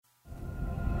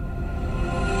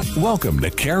Welcome to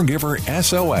Caregiver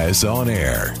SOS On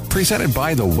Air, presented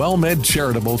by the WellMed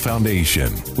Charitable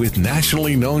Foundation, with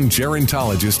nationally known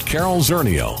gerontologist Carol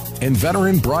Zernial and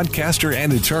veteran broadcaster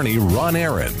and attorney Ron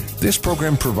Aaron. This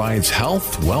program provides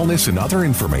health, wellness, and other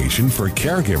information for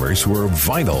caregivers who are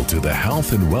vital to the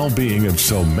health and well-being of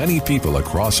so many people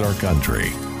across our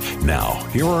country. Now,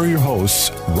 here are your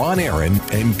hosts, Ron Aaron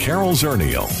and Carol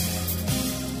Zernial.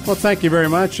 Well, thank you very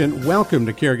much, and welcome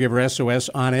to Caregiver SOS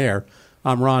On Air.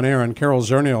 I'm Ron Aaron, Carol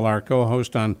Zernial, our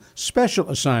co-host on special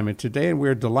assignment today, and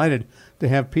we're delighted to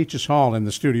have Peaches Hall in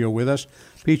the studio with us.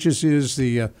 Peaches is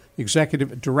the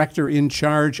executive director in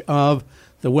charge of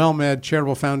the WellMed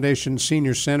Charitable Foundation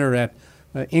Senior Center at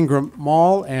Ingram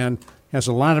Mall and has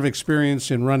a lot of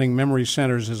experience in running memory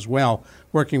centers as well,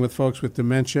 working with folks with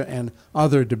dementia and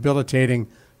other debilitating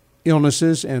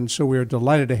illnesses, and so we're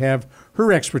delighted to have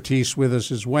her expertise with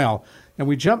us as well. And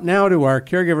we jump now to our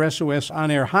Caregiver SOS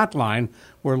On-Air hotline,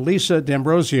 where Lisa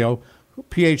D'Ambrosio,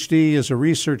 Ph.D., is a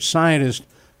research scientist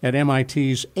at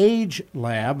MIT's Age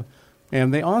Lab,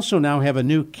 and they also now have a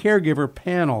new caregiver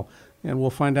panel, and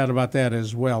we'll find out about that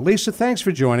as well. Lisa, thanks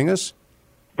for joining us.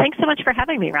 Thanks so much for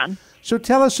having me, Ron. So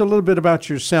tell us a little bit about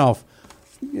yourself,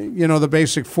 you know, the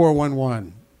basic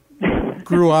 411.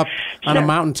 Grew up on a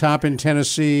mountaintop in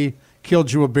Tennessee,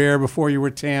 killed you a bear before you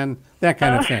were 10, that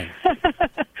kind of thing.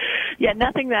 Yeah,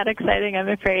 nothing that exciting, I'm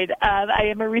afraid. I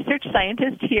am a research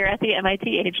scientist here at the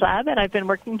MIT Age Lab, and I've been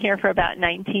working here for about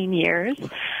 19 years.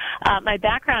 My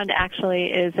background actually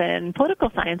is in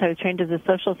political science. I was trained as a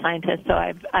social scientist, so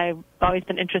I've always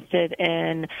been interested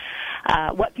in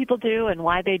what people do and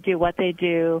why they do what they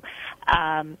do.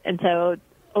 And so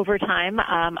over time,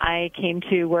 I came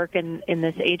to work in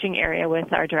this aging area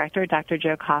with our director, Dr.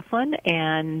 Joe Coughlin,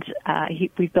 and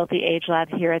we've built the Age Lab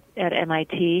here at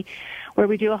MIT, where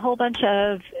we do a whole bunch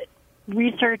of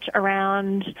research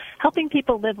around helping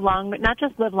people live long, not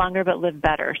just live longer, but live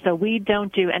better. So we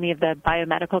don't do any of the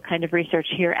biomedical kind of research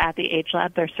here at the Age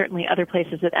Lab. There's certainly other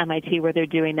places at MIT where they're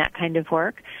doing that kind of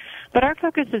work. But our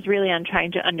focus is really on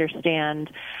trying to understand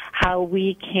how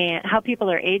people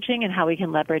are aging and how we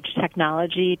can leverage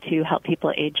technology to help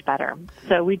people age better.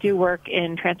 So we do work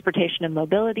in transportation and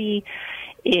mobility,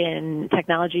 in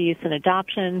technology use and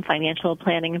adoption, financial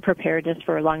planning and preparedness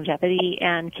for longevity,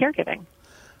 and caregiving.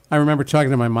 I remember talking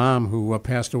to my mom, who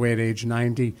passed away at age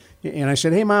 90, and I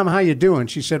said, "Hey, Mom, how you doing?"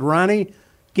 She said, "Ronnie,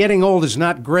 getting old is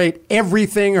not great.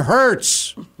 Everything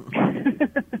hurts."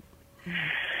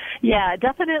 Yeah,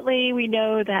 definitely. We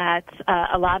know that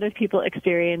a lot of people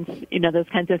experience, those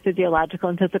kinds of physiological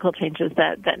and physical changes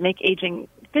that make aging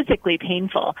physically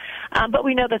painful. But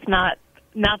we know that's not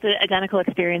the identical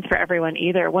experience for everyone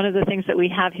either. One of the things that we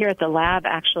have here at the lab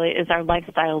actually is our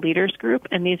Lifestyle Leaders Group,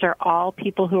 and these are all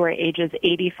people who are ages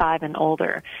 85 and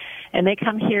older. And they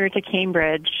come here to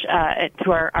Cambridge,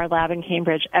 to our lab in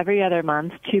Cambridge every other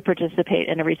month to participate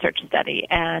in a research study.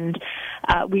 And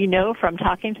we know from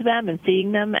talking to them and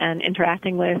seeing them and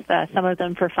interacting with some of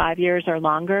them for 5 years or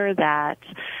longer that,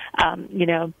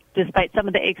 despite some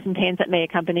of the aches and pains that may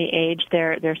accompany age,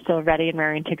 they're still ready and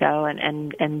raring to go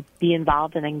and be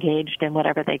involved and engaged in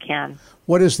whatever they can.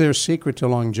 What is their secret to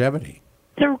longevity?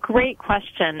 It's a great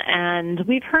question, and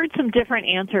we've heard some different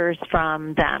answers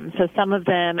from them. So some of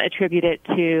them attribute it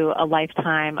to a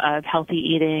lifetime of healthy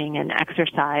eating and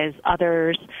exercise.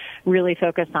 Others really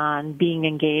focus on being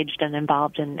engaged and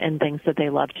involved in things that they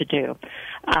love to do.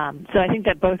 So I think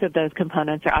that both of those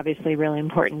components are obviously really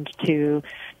important to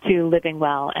living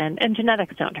well, and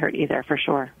genetics don't hurt either, for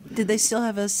sure. Did they still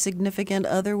have a significant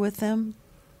other with them?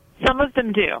 Some of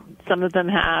them do. Some of them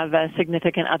have a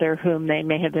significant other whom they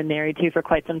may have been married to for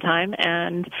quite some time,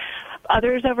 and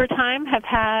others over time have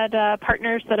had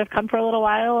partners that have come for a little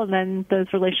while, and then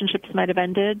those relationships might have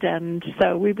ended, and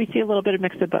so we see a little bit of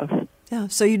mix of both. Yeah.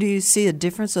 So do you see a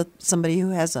difference with somebody who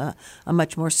has a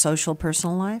much more social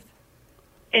personal life?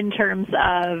 In terms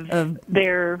of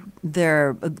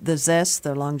the zest,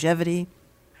 their longevity?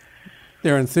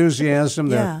 Their enthusiasm,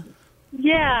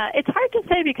 Yeah, it's hard to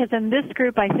say because in this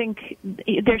group, I think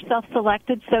they're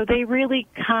self-selected, so they really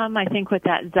come, I think, with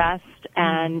that zest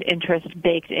and interest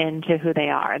baked into who they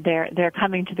are. They're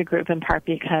coming to the group in part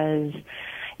because,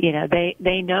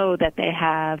 they know that they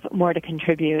have more to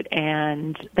contribute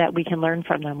and that we can learn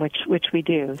from them, which we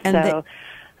do. And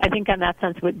I think in that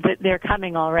sense, they're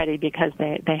coming already because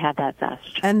they have that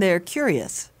zest. And they're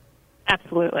curious.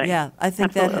 Absolutely. Yeah, I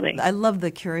think Absolutely. I love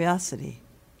the curiosity.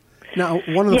 Now,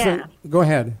 one of the things... Go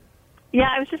ahead. Yeah,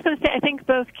 I was just going to say, I think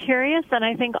both curious and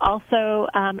I think also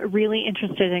really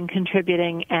interested in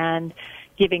contributing and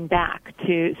giving back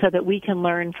so that we can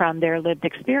learn from their lived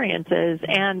experiences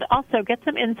and also get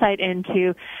some insight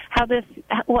into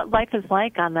what life is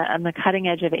like on the cutting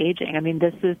edge of aging. I mean,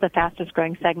 this is the fastest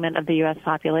growing segment of the U.S.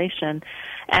 population,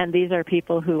 and these are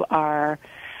people who are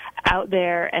out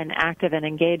there and active and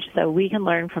engaged, so we can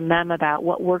learn from them about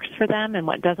what works for them and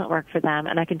what doesn't work for them.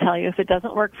 And I can tell you, if it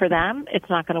doesn't work for them, it's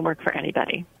not going to work for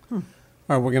anybody.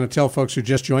 All right, we're going to tell folks who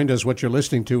just joined us what you're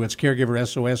listening to. It's Caregiver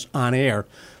SOS On Air.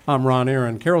 I'm Ron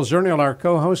Aaron. Carol Zernial, our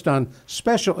co-host on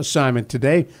special assignment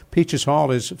today. Peaches Hall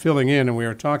is filling in, and we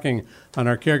are talking on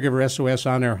our Caregiver SOS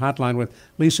On Air hotline with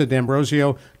Lisa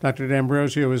D'Ambrosio. Dr.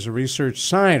 D'Ambrosio is a research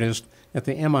scientist at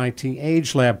the MIT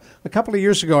Age Lab. A couple of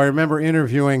years ago, I remember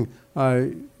interviewing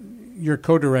your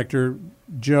co-director,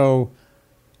 Joe,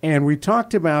 and we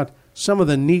talked about some of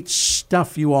the neat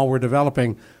stuff you all were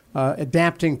developing,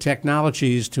 adapting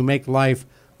technologies to make life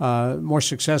more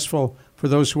successful for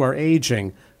those who are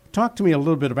aging. Talk to me a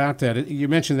little bit about that. You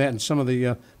mentioned that in some of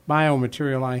the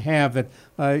biomaterial I have, that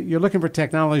you're looking for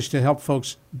technology to help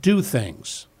folks do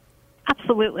things.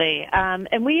 Absolutely.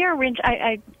 And we are,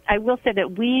 I will say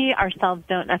that we ourselves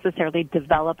don't necessarily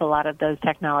develop a lot of those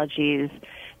technologies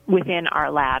within our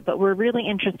lab, but we're really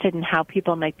interested in how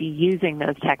people might be using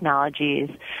those technologies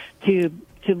to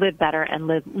live better and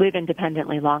live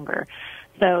independently longer.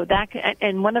 So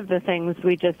and one of the things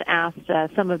we just asked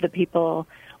some of the people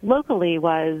locally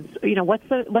was, what's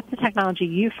the technology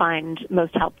you find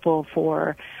most helpful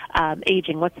for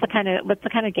aging? What's the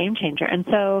kind of game changer? And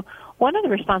so one of the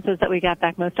responses that we got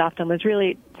back most often was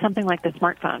really something like the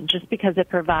smartphone, just because it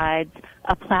provides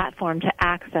a platform to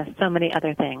access so many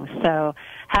other things. So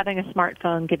having a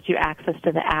smartphone gives you access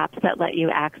to the apps that let you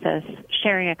access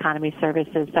sharing economy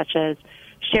services such as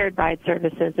shared ride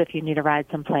services if you need a ride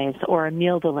someplace, or a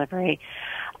meal delivery,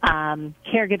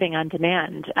 caregiving on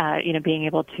demand, being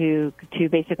able to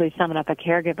basically summon up a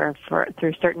caregiver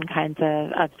through certain kinds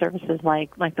of services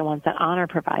like the ones that Honor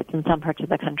provides in some parts of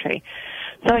the country.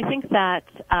 So I think that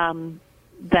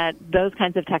those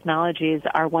kinds of technologies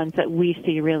are ones that we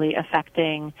see really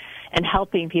affecting and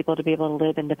helping people to be able to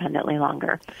live independently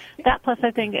longer. That plus,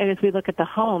 I think, as we look at the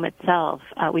home itself,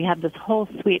 we have this whole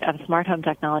suite of smart home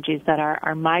technologies that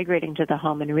are migrating to the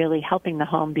home and really helping the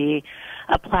home be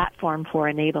a platform for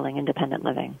enabling independent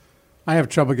living. I have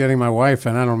trouble getting my wife,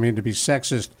 and I don't mean to be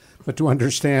sexist, but to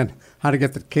understand how to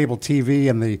get the cable TV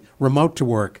and the remote to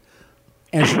work.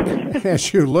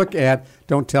 As you look at,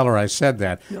 don't tell her I said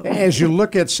that, as you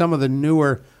look at some of the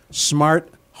newer smart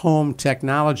home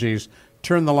technologies,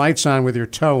 turn the lights on with your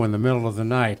toe in the middle of the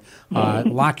night,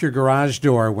 lock your garage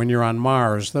door when you're on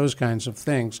Mars, those kinds of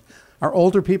things. Are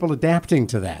older people adapting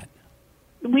to that?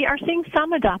 We are seeing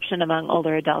some adoption among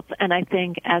older adults, and I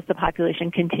think as the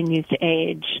population continues to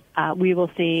age, we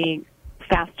will see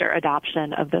faster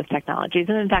adoption of those technologies.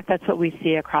 And in fact, that's what we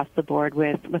see across the board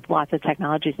with lots of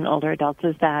technologies in older adults,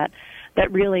 is that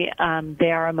really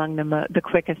they are among the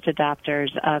quickest adopters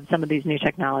of some of these new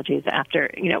technologies after,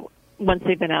 once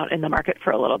they've been out in the market for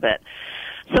a little bit.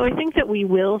 So I think that we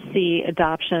will see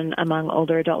adoption among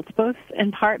older adults, both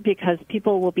in part because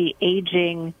people will be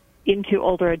aging into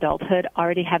older adulthood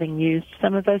already having used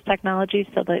some of those technologies,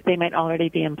 so that they might already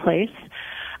be in place.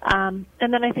 And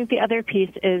then I think the other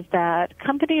piece is that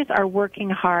companies are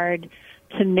working hard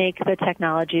to make the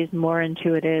technologies more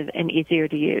intuitive and easier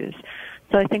to use.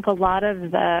 So I think a lot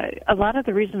of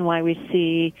the reason why we've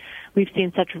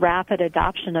seen such rapid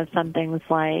adoption of some things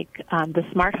like the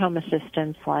smart home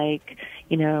assistants, like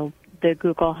the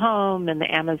Google Home and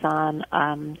the Amazon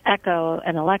Echo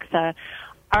and Alexa,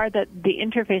 are that the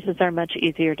interfaces are much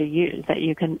easier to use. That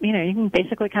you can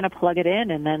basically kind of plug it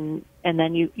in and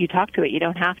then you talk to it. You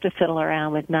don't have to fiddle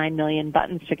around with 9 million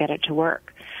buttons to get it to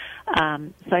work.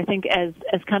 So I think as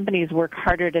companies work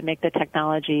harder to make the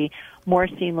technology more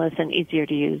seamless and easier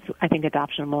to use, I think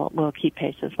adoption will keep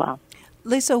pace as well.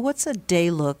 Lisa, what's a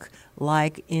day look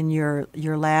like in your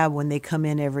lab when they come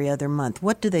in every other month?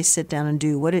 What do they sit down and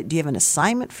do? Do you have an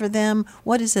assignment for them?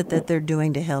 What is it that they're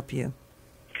doing to help you?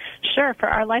 Sure. For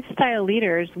our lifestyle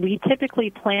leaders, we typically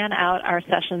plan out our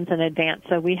sessions in advance.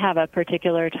 So we have a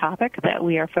particular topic that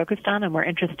we are focused on and we're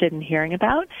interested in hearing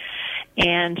about.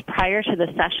 And prior to the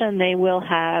session, they will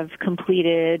have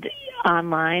completed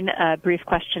online a brief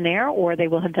questionnaire, or they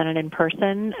will have done it in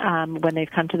person when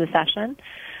they've come to the session.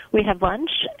 We have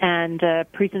lunch and a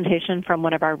presentation from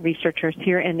one of our researchers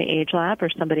here in the Age Lab, or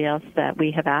somebody else that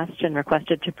we have asked and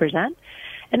requested to present.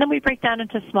 And then we break down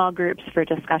into small groups for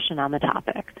discussion on the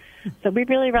topic. So we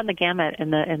really run the gamut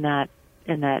in that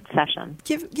session.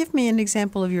 Give me an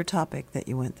example of your topic that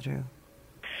you went through.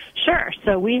 Sure.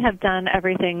 So we have done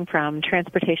everything from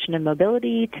transportation and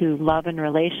mobility to love and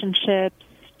relationships,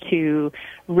 to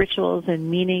rituals and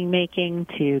meaning making,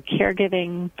 to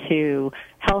caregiving, to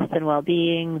health and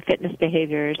well-being, fitness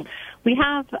behaviors. We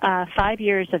have 5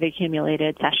 years of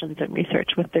accumulated sessions and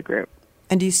research with the group.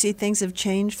 And do you see things have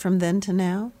changed from then to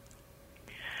now?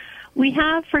 We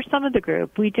have for some of the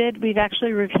group. We've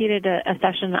actually repeated a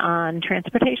session on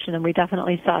transportation, and we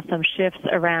definitely saw some shifts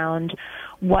around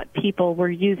what people were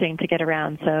using to get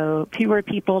around. So fewer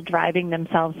people driving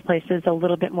themselves places, a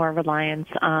little bit more reliance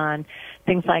on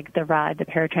things like the RIDE, the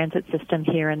paratransit system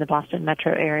here in the Boston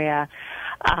metro area,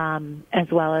 as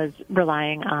well as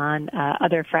relying on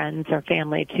other friends or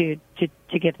family to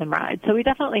give them rides. So we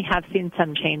definitely have seen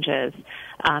some changes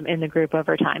in the group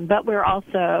over time, but we're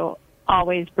also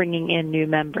always bringing in new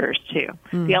members too.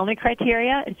 The only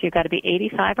criteria is you've got to be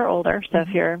 85 or older. So if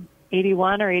you're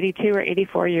 81 or 82 or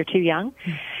 84, you're too young,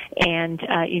 and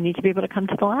you need to be able to come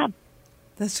to the lab.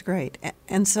 That's great.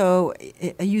 And so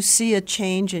you see a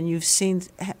change, and you've seen,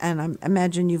 and I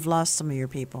imagine you've lost some of your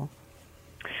people.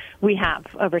 We have.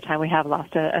 Over time, we have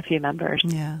lost a few members.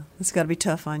 Yeah, it's got to be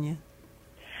tough on you.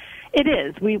 It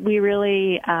is. We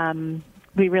really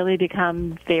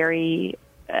become very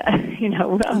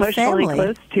emotionally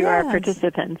close to our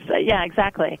participants. Yeah,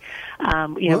 exactly.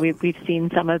 We've seen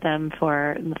some of them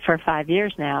for 5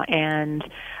 years now, and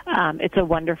it's a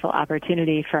wonderful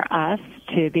opportunity for us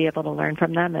to be able to learn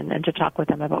from them and to talk with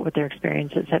them about what their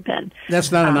experiences have been.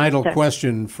 That's not an idle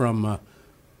question from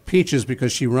Peaches,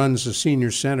 because she runs a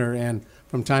senior center, and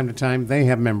from time to time they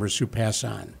have members who pass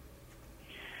on.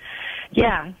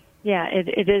 Yeah,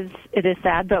 it is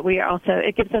sad, but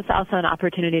it gives us also an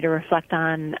opportunity to reflect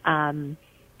on,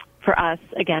 for us,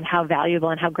 again, how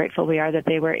valuable and how grateful we are that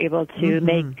they were able to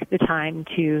make the time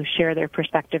to share their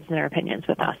perspectives and their opinions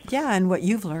with us. Yeah, and what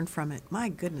you've learned from it. My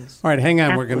goodness. All right, hang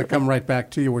on. Absolutely. We're going to come right back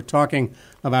to you. We're talking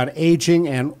about aging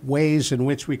and ways in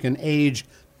which we can age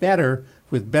better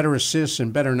with better assists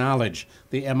and better knowledge.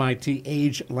 The MIT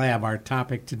Age Lab, our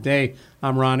topic today.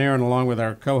 I'm Ron Aaron, along with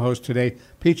our co-host today,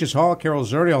 Peaches Hall. Carol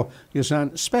Zernial is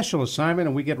on special assignment,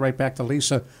 and we get right back to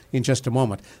Lisa in just a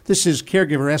moment. This is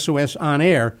Caregiver SOS on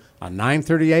air on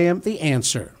 9:30 a.m. The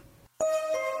Answer.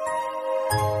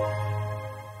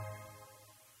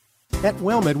 At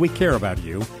WellMed, we care about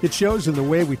you. It shows in the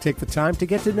way we take the time to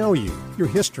get to know you, your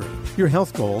history, your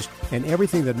health goals, and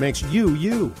everything that makes you,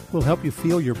 you. We'll help you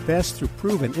feel your best through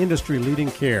proven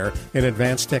industry-leading care and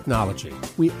advanced technology.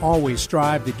 We always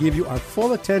strive to give you our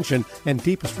full attention and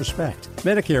deepest respect.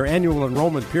 Medicare annual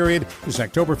enrollment period is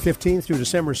October 15th through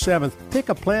December 7th. Pick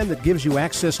a plan that gives you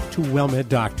access to WellMed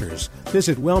doctors.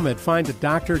 Visit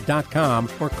WellMedFindADoctor.com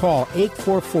or call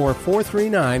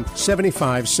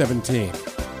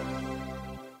 844-439-7517.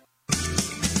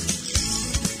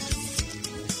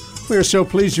 We are so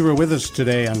pleased you were with us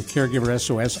today on Caregiver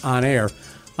SOS On Air.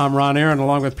 I'm Ron Aaron,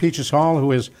 along with Peaches Hall,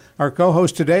 who is our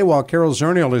co-host today, while Carol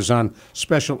Zernial is on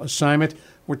special assignment.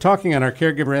 We're talking on our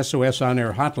Caregiver SOS On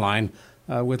Air hotline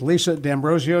with Lisa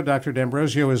D'Ambrosio. Dr.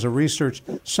 D'Ambrosio is a research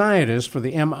scientist for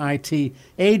the MIT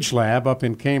Age Lab up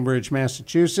in Cambridge,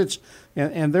 Massachusetts,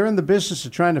 and they're in the business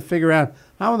of trying to figure out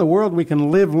how in the world we can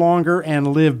live longer and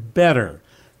live better.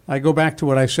 I go back to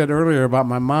what I said earlier about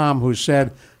my mom, who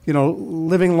said,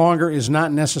 living longer is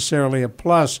not necessarily a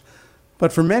plus,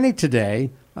 but for many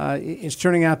today, it's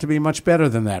turning out to be much better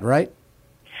than that, right?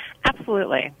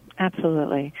 Absolutely.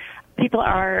 People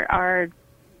are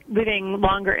living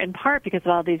longer in part because of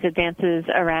all these advances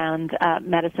around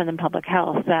medicine and public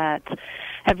health that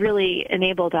have really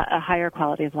enabled a higher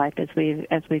quality of life as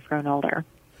we've grown older.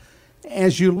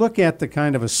 As you look at the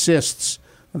kind of assists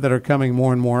that are coming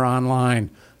more and more online,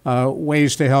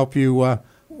 ways to help you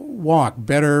walk,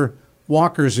 better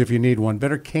walkers if you need one,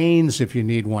 better canes if you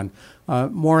need one,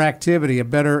 more activity, a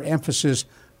better emphasis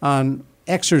on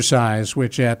exercise,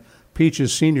 which at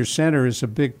Peaches Senior Center is a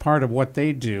big part of what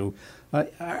they do.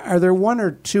 Are there one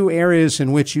or two areas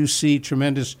in which you see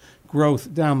tremendous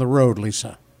growth down the road,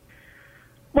 Lisa?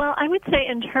 Well, I would say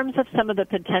in terms of some of the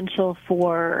potential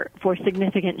for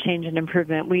significant change and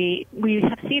improvement, we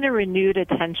have seen a renewed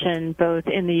attention both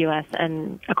in the U.S.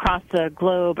 and across the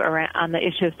globe on the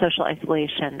issue of social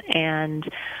isolation. And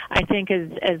I think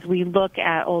as we look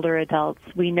at older adults,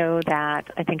 we know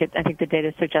that I think the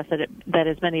data suggests that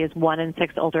as many as 1 in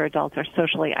 6 older adults are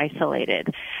socially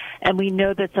isolated, and we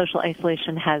know that social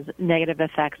isolation has negative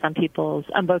effects on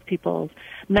both people's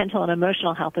mental and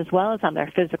emotional health as well as on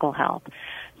their physical health.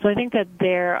 So I think that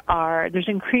there's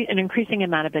an increasing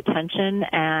amount of attention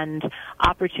and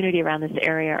opportunity around this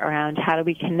area around how do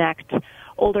we connect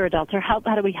older adults, or how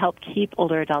do we help keep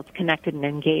older adults connected and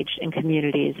engaged in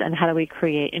communities, and how do we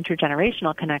create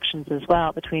intergenerational connections as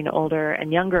well between older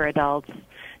and younger adults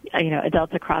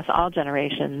adults across all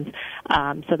generations,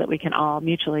 so that we can all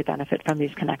mutually benefit from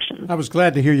these connections. I was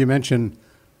glad to hear you mention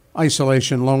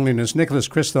isolation, loneliness. Nicholas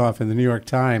Kristof in the New York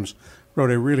Times wrote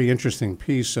a really interesting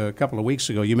piece a couple of weeks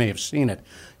ago. You may have seen it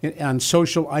on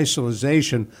social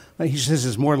isolation. He says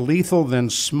it's more lethal than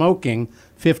smoking,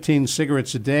 15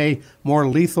 cigarettes a day, more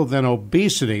lethal than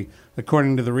obesity,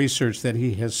 according to the research that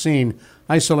he has seen.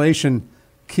 Isolation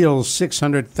kills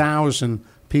 600,000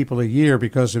 people a year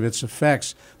because of its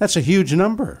effects. That's a huge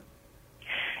number.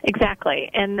 Exactly.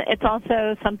 And it's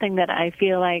also something that I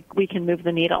feel like we can move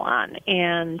the needle on.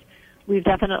 And we've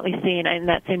definitely seen, in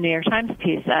that same New York Times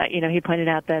piece, he pointed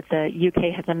out that the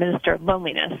UK has a minister of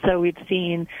loneliness. So we've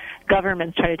seen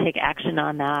governments try to take action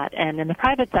on that. And in the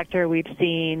private sector, we've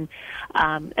seen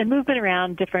a movement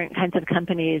around different kinds of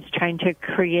companies trying to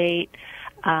create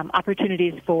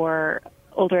opportunities for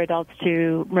older adults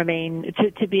to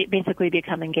basically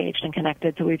become engaged and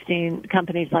connected. So we've seen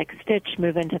companies like Stitch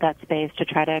move into that space to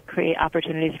try to create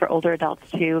opportunities for older adults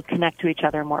to connect to each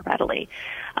other more readily.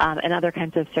 And other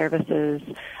kinds of services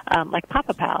like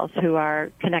Papa Pals, who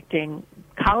are connecting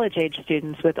college-age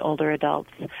students with older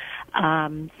adults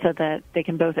so that they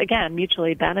can both, again,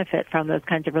 mutually benefit from those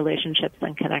kinds of relationships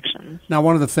and connections. Now,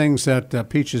 one of the things that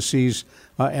Peaches sees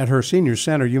at her senior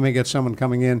center, you may get someone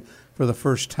coming in for the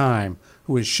first time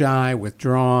who is shy,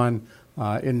 withdrawn,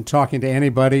 in talking to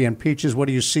anybody. And Peaches, what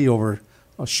do you see over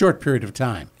a short period of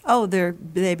time? Oh,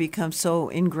 they become so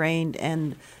ingrained,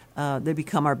 and they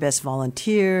become our best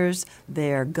volunteers.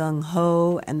 They're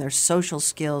gung-ho, and their social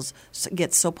skills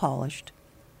get so polished.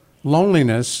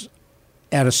 Loneliness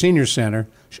at a senior center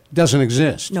doesn't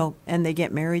exist. No, and they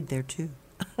get married there, too.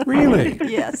 Really?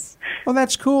 Yes. Well,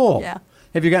 that's cool. Yeah.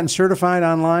 Have you gotten certified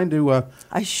online to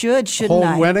I shouldn't hold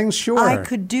I? weddings? Sure. I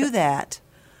could do that.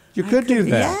 You could do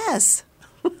that. Yes.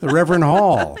 The Reverend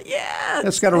Hall. Yes.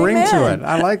 That's got a ring to it.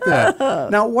 I like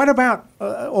that. Now, what about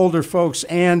older folks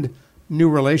and new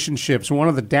relationships? One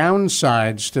of the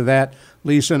downsides to that,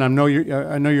 Lisa, and I know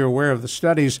you're aware of the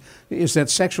studies, is that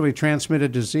sexually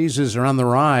transmitted diseases are on the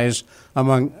rise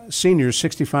among seniors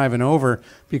 65 and over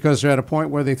because they're at a point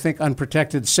where they think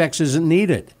unprotected sex isn't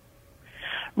needed.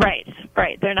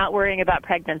 Right. They're not worrying about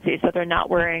pregnancy, so they're not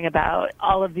worrying about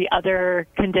all of the other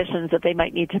conditions that they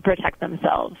might need to protect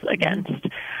themselves against.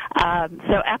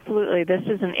 So absolutely, this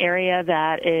is an area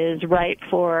that is ripe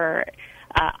for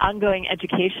ongoing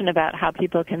education about how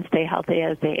people can stay healthy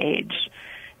as they age.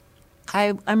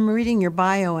 I'm reading your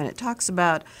bio, and it talks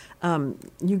about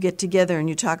you get together and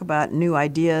you talk about new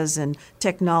ideas and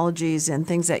technologies and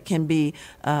things that can be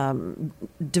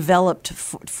developed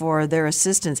for their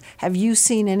assistance. Have you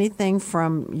seen anything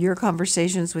from your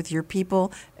conversations with your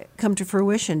people come to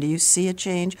fruition? Do you see a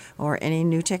change or any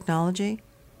new technology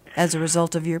as a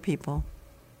result of your people?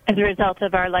 As a result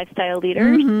of our lifestyle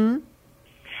leaders? Mm-hmm.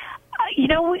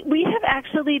 We have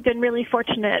actually been really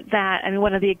fortunate that,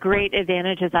 one of the great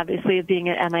advantages, obviously, of being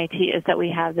at MIT is that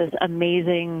we have this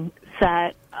amazing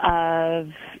set of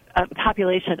a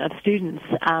population of students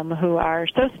who are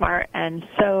so smart and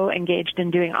so engaged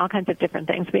in doing all kinds of different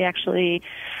things. We actually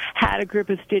had a group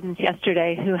of students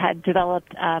yesterday who had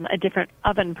developed a different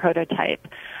oven prototype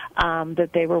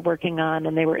that they were working on,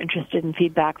 and they were interested in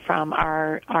feedback from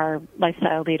our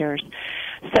lifestyle leaders.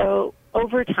 So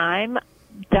over time,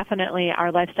 definitely our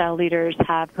lifestyle leaders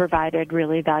have provided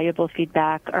really valuable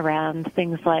feedback around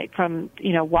things like from,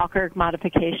 walker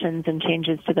modifications and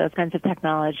changes to those kinds of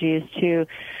technologies to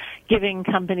giving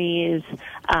companies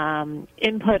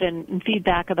input and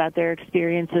feedback about their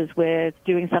experiences with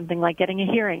doing something like getting a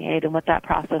hearing aid and what that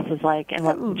process is like and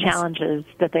what challenges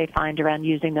that they find around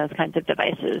using those kinds of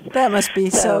devices. That must be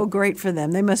so great for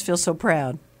them. They must feel so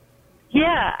proud.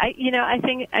 Yeah, I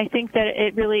think that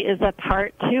it really is a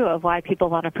part too of why people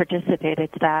want to participate.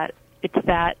 It's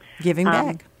that giving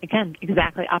back. Again,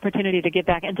 exactly, opportunity to give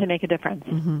back and to make a difference.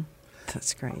 Mm-hmm.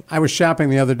 That's great. I was shopping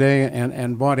the other day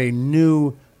and bought a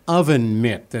new oven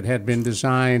mitt that had been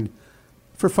designed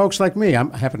for folks like me.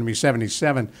 I happen to be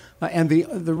 77, and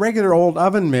the regular old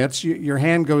oven mitts, your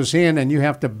hand goes in and you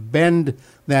have to bend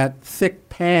that thick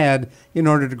pad in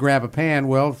order to grab a pan.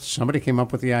 Well, somebody came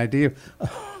up with the idea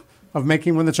of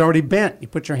making one that's already bent. You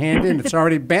put your hand in, it's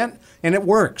already bent, and it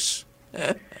works.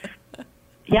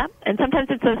 Yeah, and sometimes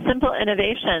it's those simple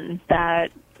innovations that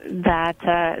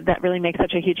really make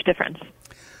such a huge difference.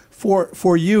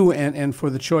 For you and for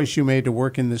the choice you made to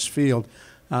work in this field,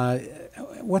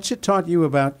 what's it taught you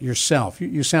about yourself?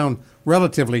 You sound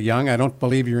relatively young. I don't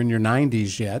believe you're in your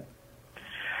 90s yet.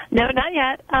 No, not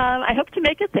yet. I hope to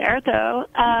make it there, though.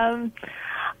 I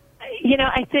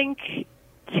think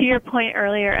to your point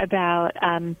earlier about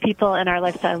people in our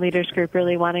Lifestyle Leaders group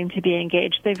really wanting to be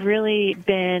engaged, they've really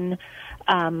been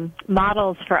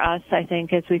models for us, I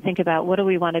think, as we think about what do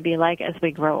we want to be like as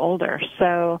we grow older.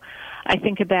 So I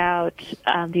think about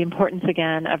the importance,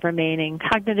 again, of remaining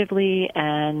cognitively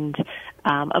and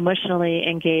emotionally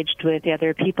engaged with the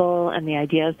other people and the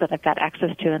ideas that I've got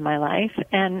access to in my life,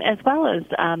 and as well as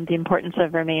the importance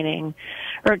of remaining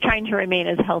or trying to remain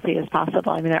as healthy as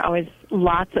possible. I mean, there are always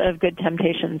lots of good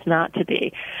temptations not to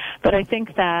be. But I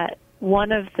think that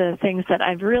one of the things that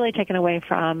I've really taken away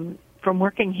from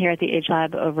working here at the Age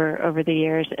Lab over the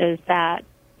years is that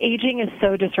aging is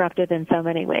so disruptive in so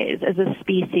many ways. As a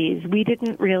species, we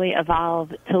didn't really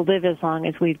evolve to live as long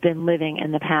as we've been living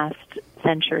in the past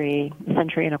century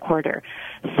and a quarter.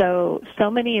 So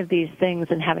many of these things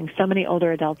and having so many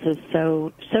older adults is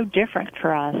so different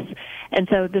for us. And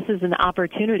so this is an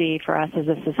opportunity for us as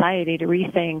a society to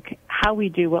rethink how we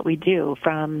do what we do,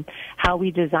 from how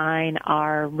we design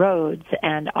our roads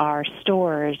and our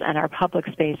stores and our public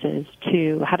spaces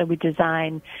to how do we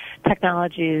design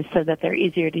technologies so that they're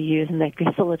easier to use and they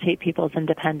facilitate people's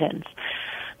independence.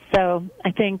 So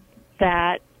I think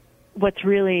that what's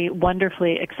really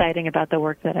wonderfully exciting about the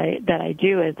work that I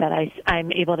do is that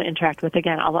I'm able to interact with,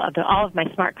 again, all of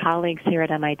my smart colleagues here at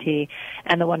MIT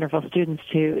and the wonderful students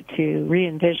to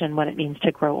re-envision what it means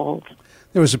to grow old.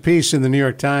 There was a piece in the New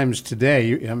York Times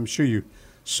today, I'm sure you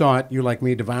saw it, you like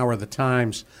me devour the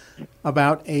Times,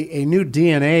 about a new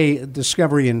DNA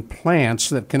discovery in plants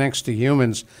that connects to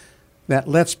humans that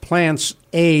lets plants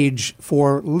age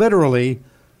for literally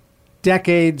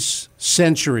decades,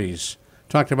 centuries.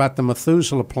 Talked about the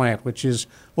Methuselah plant, which is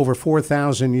over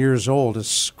 4,000 years old, a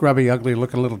scrubby,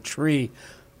 ugly-looking little tree,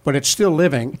 but it's still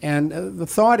living. And the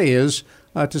thought is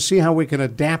to see how we can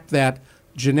adapt that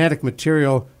genetic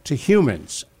material to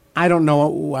humans. I don't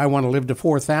know I want to live to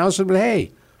 4,000, but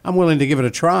hey, I'm willing to give it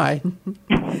a try.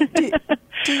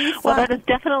 Well, that is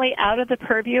definitely out of the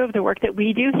purview of the work that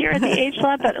we do here at the Age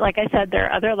Lab. But like I said, there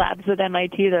are other labs at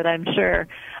MIT that I'm sure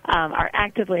are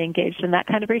actively engaged in that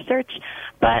kind of research.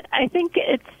 But I think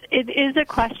it is a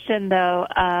question, though,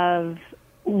 of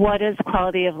what does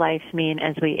quality of life mean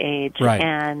as we age? Right.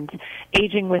 And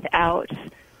aging without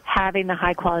having the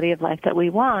high quality of life that we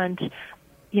want,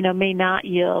 may not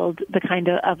yield the kind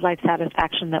of life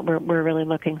satisfaction that we're really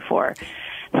looking for.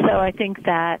 So I think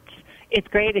that it's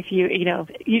great if you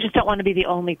just don't want to be the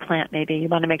only plant. Maybe you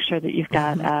want to make sure that you've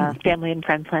got family and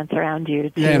friend plants around you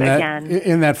to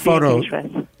in that photo.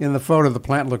 In the photo, the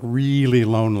plant looked really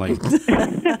lonely.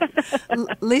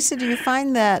 Lisa, do you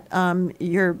find that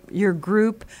your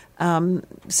group,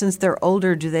 since they're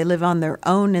older, do they live on their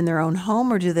own in their own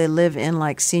home, or do they live in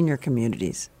like senior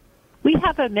communities? We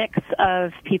have a mix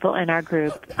of people in our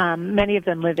group. Many of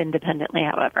them live independently,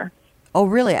 however. Oh,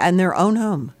 really? In their own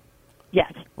home?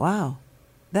 Yes. Wow.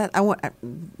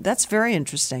 That's very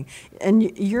interesting.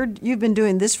 And you've been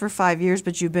doing this for 5 years,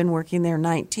 but you've been working there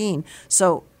 19.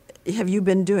 So have you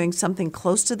been doing something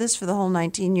close to this for the whole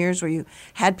 19 years where you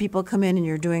had people come in and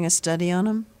you're doing a study on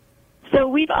them? So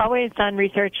we've always done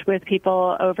research with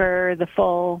people over the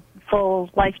full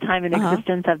lifetime and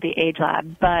existence of the Age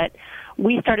Lab, but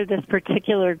we started this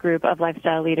particular group of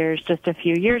lifestyle leaders just a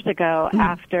few years ago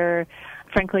after,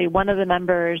 frankly, one of the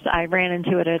members I ran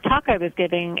into at a talk I was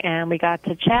giving, and we got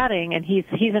to chatting, and he's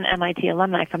an MIT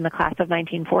alumni from the class of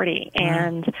 1940,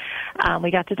 and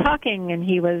we got to talking, and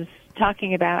he was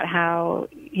talking about how,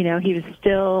 he was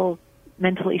still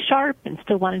mentally sharp and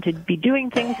still wanted to be doing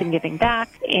things and giving back,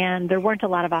 and there weren't a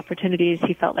lot of opportunities,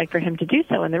 he felt like, for him to do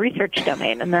so in the research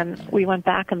domain. And then we went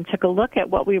back and took a look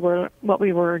at what we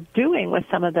were doing with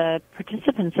some of the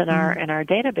participants in our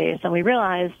database, and we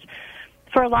realized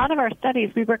for a lot of our studies,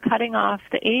 we were cutting off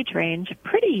the age range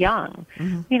pretty young,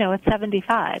 at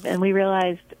 75. And we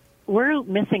realized we're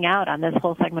missing out on this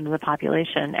whole segment of the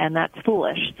population, and that's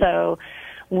foolish. So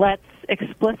let's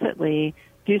explicitly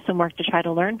do some work to try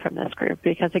to learn from this group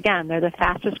because, again, they're the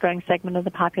fastest growing segment of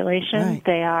the population. Right.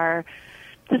 They are,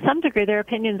 to some degree, their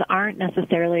opinions aren't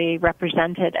necessarily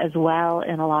represented as well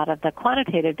in a lot of the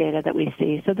quantitative data that we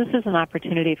see. So this is an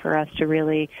opportunity for us to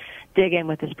really dig in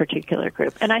with this particular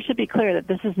group. And I should be clear that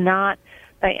this is not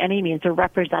by any means a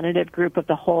representative group of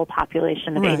the whole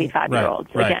population of 85-year-olds.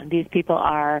 Right. Again, these people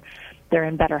they're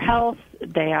in better health.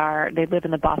 They live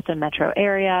in the Boston metro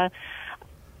area,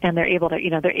 and they're able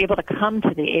to come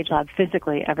to the Age Lab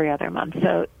physically every other month.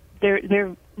 So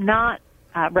they're not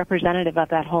representative of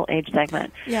that whole age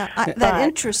segment. Yeah, that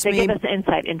interests me. They give us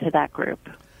insight into that group.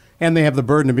 And they have the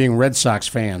burden of being Red Sox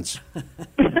fans.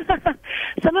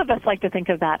 Some of us like to think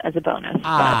of that as a bonus,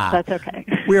 but that's okay.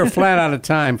 We are flat out of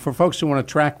time. For folks who want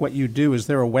to track what you do, is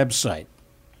there a website?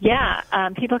 Yeah,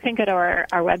 people can go to our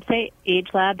website,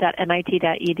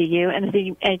 agelab.mit.edu.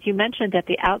 And as you mentioned at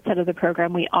the outset of the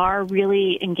program, we are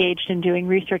really engaged in doing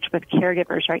research with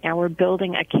caregivers right now. We're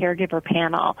building a caregiver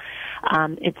panel.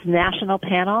 It's a national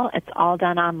panel. It's all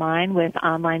done online with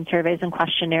online surveys and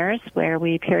questionnaires where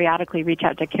we periodically reach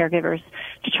out to caregivers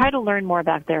to try to learn more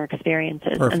about their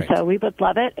experiences. Perfect. And so we would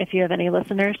love it if you have any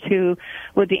listeners who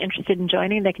would be interested in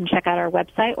joining. They can check out our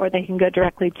website, or they can go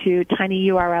directly to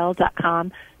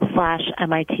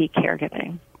tinyurl.com/MIT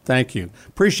Caregiving. Thank you.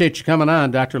 Appreciate you coming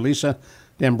on, Dr. Lisa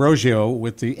D'Ambrosio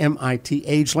with the MIT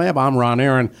Age Lab. I'm Ron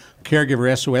Aaron,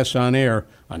 Caregiver SOS on Air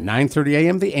on 9:30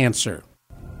 a.m. The Answer.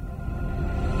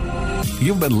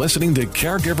 You've been listening to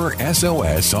Caregiver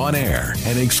SOS on Air,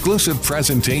 an exclusive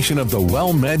presentation of the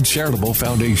WellMed Charitable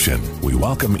Foundation. We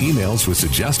welcome emails with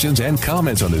suggestions and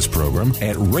comments on this program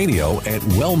at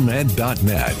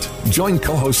radio@wellmed.net. Join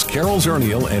co-hosts Carol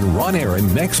Zernial and Ron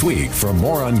Aaron next week for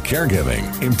more on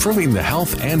caregiving, improving the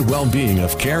health and well-being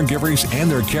of caregivers and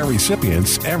their care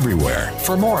recipients everywhere.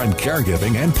 For more on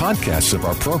caregiving and podcasts of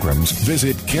our programs,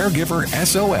 visit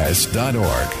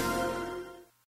caregiversos.org.